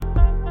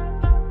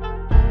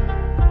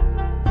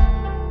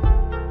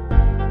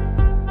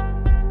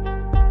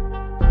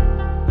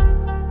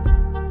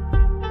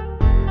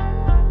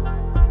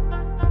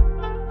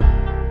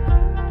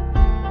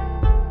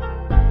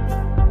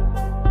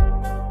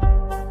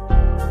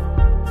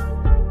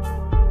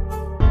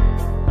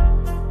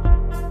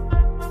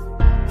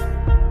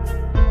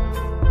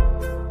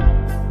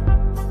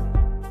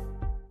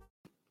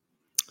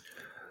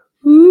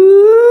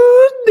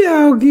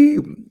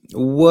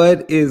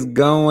What is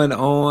going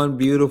on,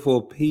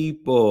 beautiful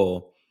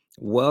people?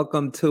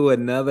 Welcome to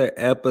another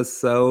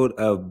episode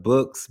of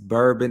Books,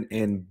 Bourbon,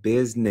 and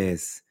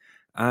Business.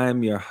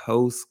 I'm your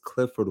host,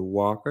 Clifford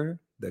Walker,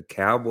 the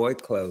Cowboy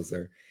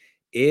Closer.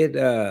 It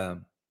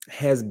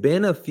has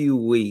been a few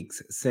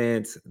weeks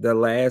since the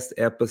last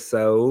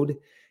episode,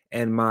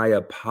 and my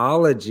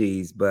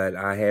apologies, but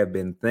I have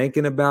been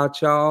thinking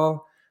about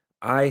y'all.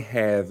 I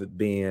have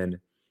been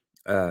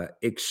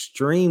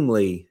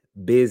extremely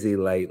busy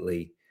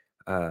lately.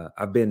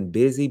 I've been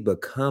busy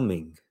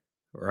becoming,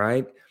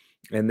 right?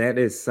 And that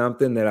is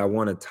something that I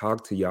want to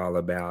talk to y'all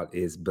about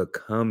is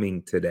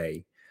becoming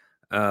today.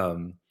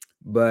 Um,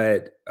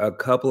 but a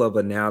couple of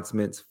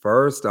announcements.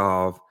 First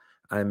off,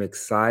 I'm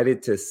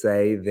excited to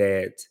say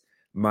that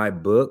my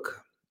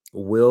book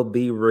will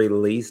be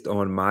released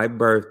on my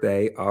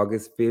birthday,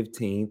 August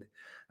 15th.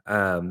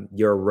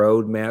 Your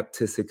Roadmap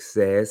to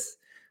Success.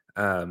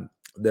 Um,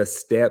 the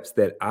steps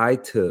that I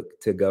took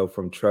to go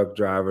from truck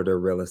driver to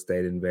real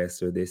estate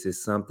investor. This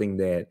is something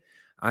that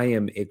I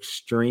am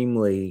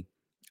extremely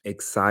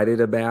excited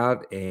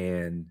about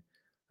and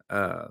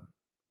uh,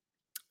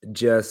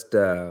 just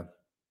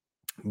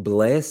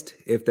blessed,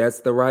 if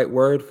that's the right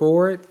word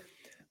for it.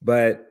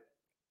 But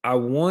I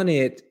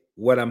wanted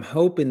what I'm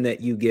hoping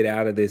that you get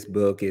out of this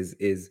book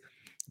is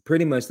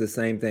pretty much the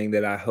same thing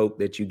that I hope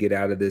that you get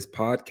out of this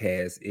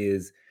podcast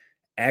is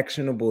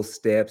actionable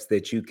steps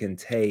that you can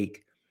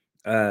take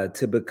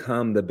to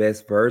become the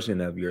best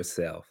version of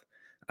yourself.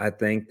 I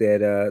think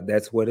that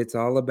that's what it's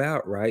all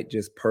about, right?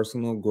 Just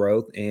personal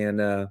growth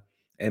and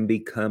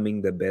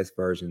becoming the best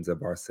versions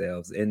of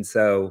ourselves. And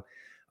so,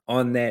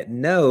 on that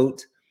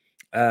note,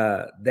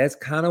 that's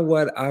kind of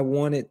what I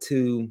wanted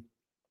to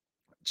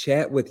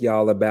chat with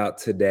y'all about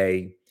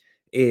today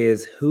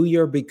is who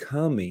you're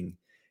becoming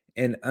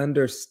and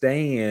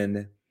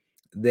understand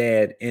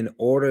that in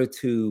order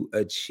to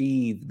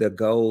achieve the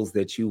goals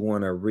that you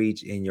want to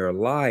reach in your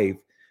life,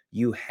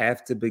 you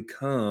have to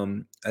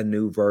become a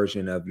new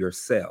version of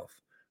yourself,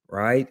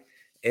 right?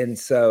 And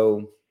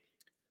so,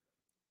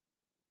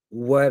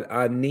 what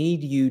I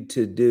need you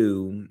to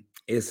do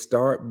is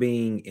start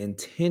being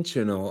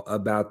intentional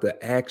about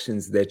the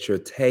actions that you're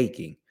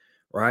taking,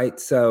 right?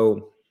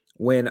 So,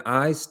 when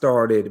I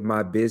started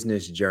my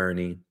business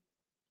journey,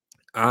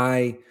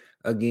 I,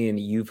 again,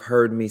 you've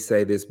heard me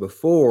say this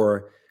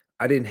before,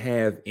 I didn't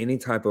have any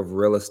type of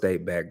real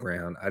estate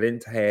background. I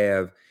didn't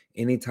have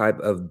any type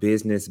of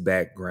business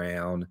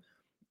background,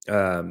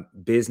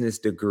 business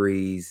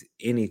degrees,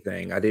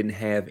 anything. I didn't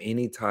have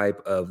any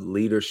type of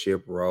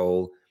leadership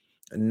role,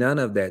 none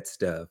of that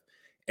stuff.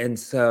 And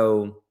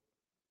so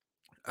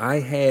I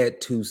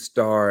had to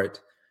start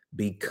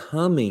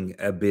becoming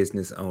a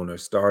business owner,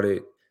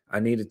 I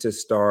needed to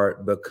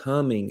start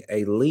becoming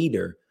a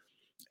leader.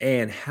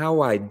 And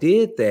how I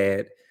did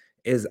that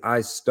is I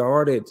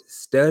started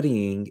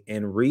studying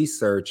and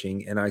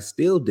researching, and I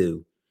still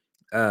do,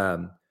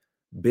 um,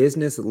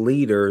 business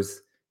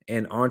leaders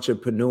and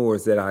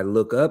entrepreneurs that I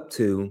look up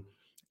to,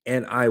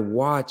 and I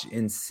watch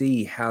and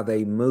see how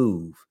they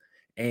move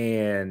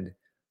and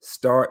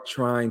start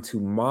trying to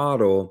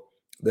model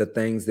the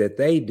things that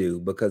they do.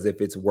 Because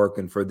if it's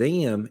working for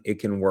them, it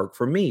can work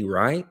for me,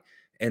 right?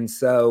 And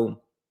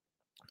so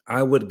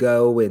I would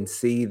go and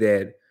see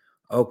that,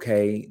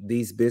 okay,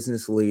 these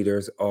business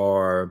leaders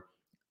are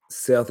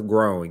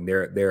self-growing.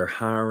 They're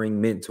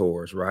hiring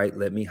mentors, right?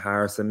 Let me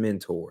hire some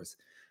mentors.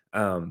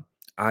 Um,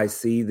 I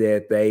see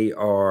that they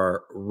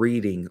are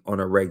reading on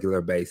a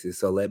regular basis.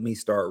 So let me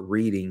start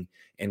reading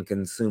and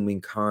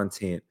consuming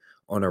content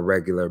on a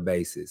regular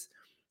basis.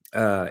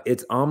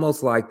 It's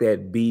almost like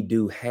that be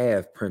do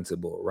have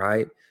principle,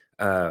 right?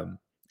 Um,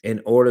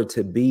 in order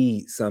to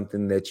be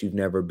something that you've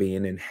never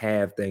been and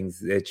have things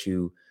that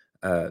you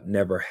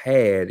never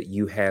had,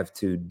 you have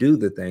to do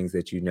the things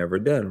that you've never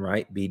done,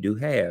 right? Be do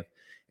have.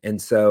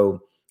 And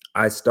so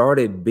I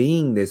started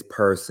being this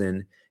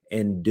person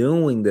and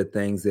doing the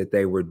things that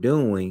they were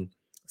doing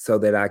so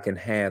that I can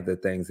have the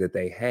things that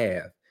they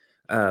have.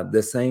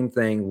 The same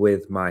thing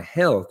with my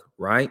health,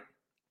 right?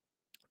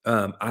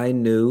 I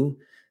knew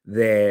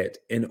that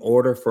in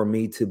order for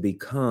me to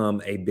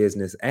become a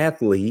business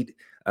athlete,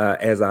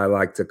 as I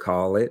like to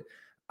call it,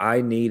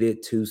 I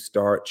needed to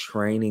start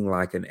training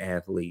like an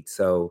athlete.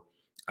 So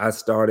I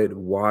started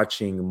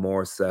watching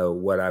more so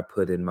what I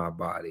put in my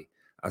body.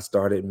 I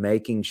started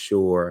making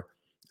sure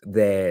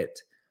that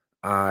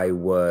I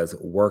was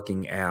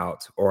working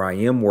out or I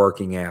am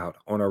working out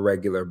on a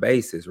regular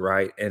basis,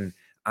 right? And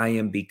I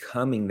am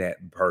becoming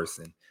that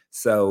person.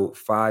 So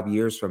 5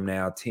 years from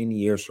now, 10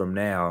 years from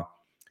now,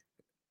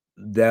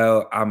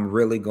 though I'm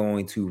really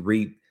going to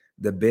reap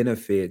the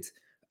benefits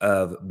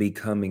of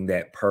becoming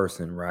that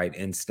person, right?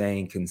 And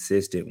staying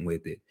consistent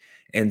with it.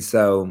 And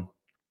so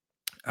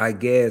I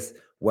guess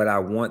what I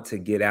want to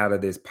get out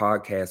of this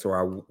podcast,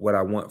 or what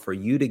I want for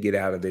you to get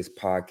out of this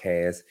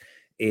podcast,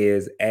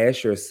 is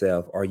ask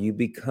yourself: are you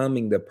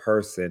becoming the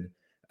person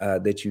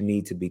that you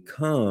need to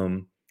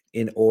become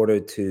in order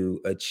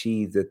to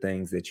achieve the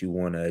things that you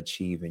want to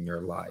achieve in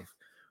your life?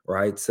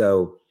 Right.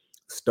 So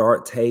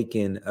Start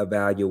taking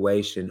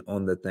evaluation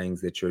on the things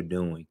that you're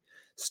doing.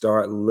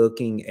 Start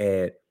looking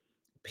at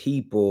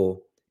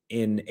people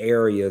in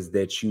areas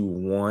that you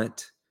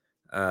want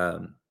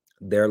um,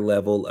 their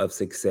level of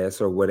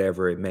success or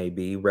whatever it may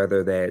be,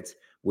 whether that's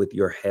with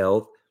your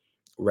health,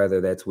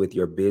 whether that's with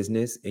your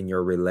business, in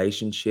your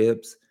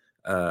relationships,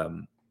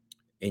 um,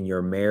 in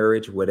your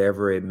marriage,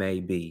 whatever it may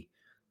be.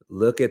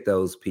 Look at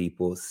those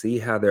people, see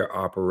how they're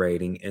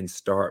operating, and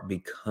start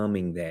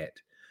becoming that.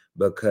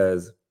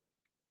 Because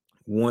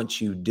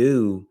once you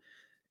do,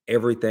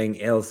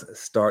 everything else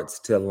starts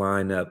to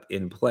line up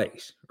in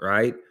place,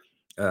 right?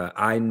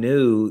 I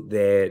knew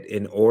that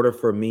in order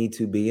for me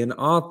to be an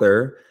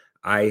author,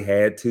 I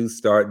had to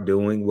start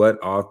doing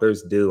what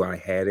authors do. I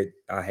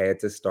had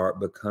to start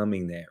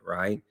becoming that,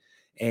 right?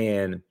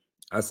 And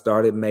I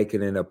started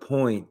making it a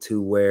point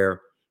to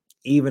where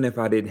even if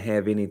I didn't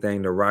have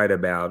anything to write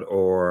about,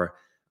 or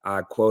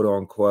I quote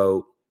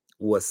unquote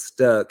was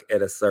stuck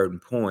at a certain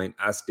point,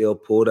 I still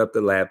pulled up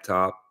the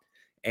laptop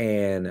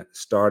and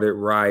started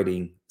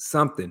writing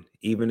something,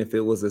 even if it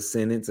was a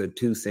sentence or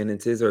two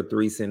sentences or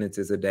three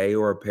sentences a day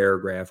or a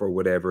paragraph or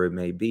whatever it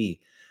may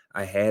be.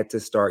 I had to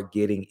start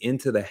getting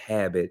into the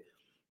habit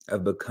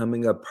of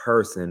becoming a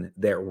person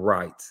that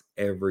writes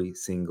every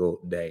single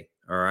day.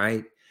 All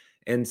right.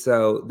 And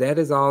so that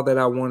is all that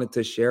I wanted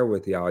to share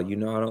with y'all. I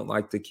don't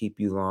like to keep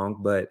you long,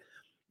 but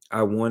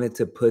I wanted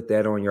to put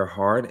that on your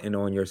heart and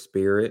on your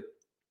spirit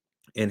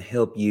and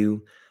help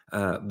you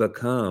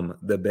become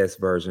the best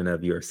version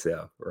of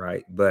yourself,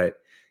 right? But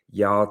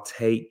y'all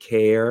take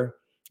care,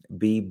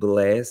 be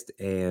blessed,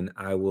 and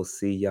I will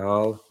see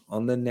y'all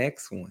on the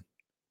next one.